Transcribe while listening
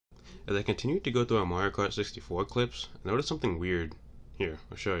As I continued to go through our Mario Kart 64 clips, I noticed something weird. Here,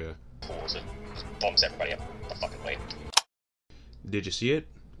 I'll show you. Pulls it, just bumps everybody up the fucking way. Did you see it?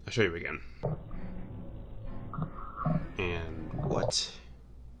 I'll show you again. And what?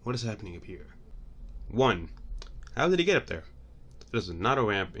 What is happening up here? 1. How did he get up there? This is not a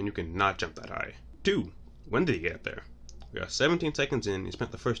ramp and you cannot jump that high. 2. When did he get up there? We are 17 seconds in and he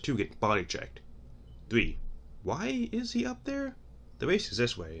spent the first 2 getting body checked. 3. Why is he up there? The race is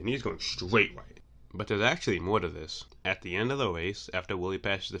this way and he's going straight right. But there's actually more to this. At the end of the race, after Willie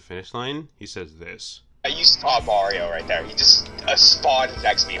passes the finish line, he says this. You saw Mario right there. He just spawned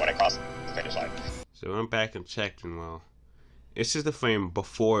next to me when I crossed the finish line. So I went back and checked and well, this is the frame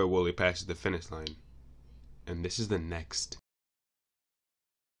before Willie passes the finish line. And this is the next.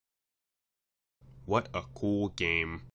 What a cool game.